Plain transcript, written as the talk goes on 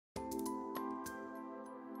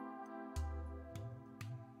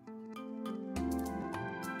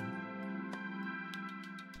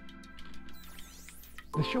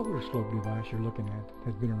The shoulder slope device you're looking at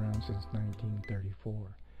has been around since 1934.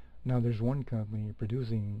 Now there's one company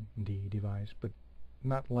producing the device, but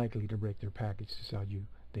not likely to break their package to sell you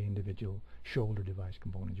the individual shoulder device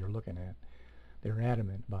component you're looking at. They're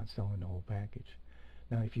adamant about selling the whole package.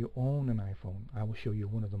 Now if you own an iPhone, I will show you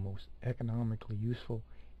one of the most economically useful,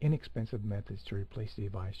 inexpensive methods to replace the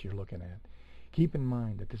device you're looking at. Keep in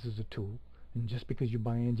mind that this is a tool, and just because you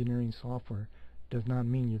buy engineering software does not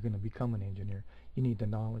mean you're going to become an engineer. You need the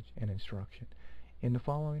knowledge and instruction. In the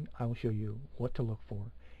following, I will show you what to look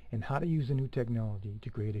for and how to use the new technology to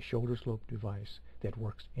create a shoulder slope device that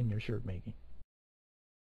works in your shirt making.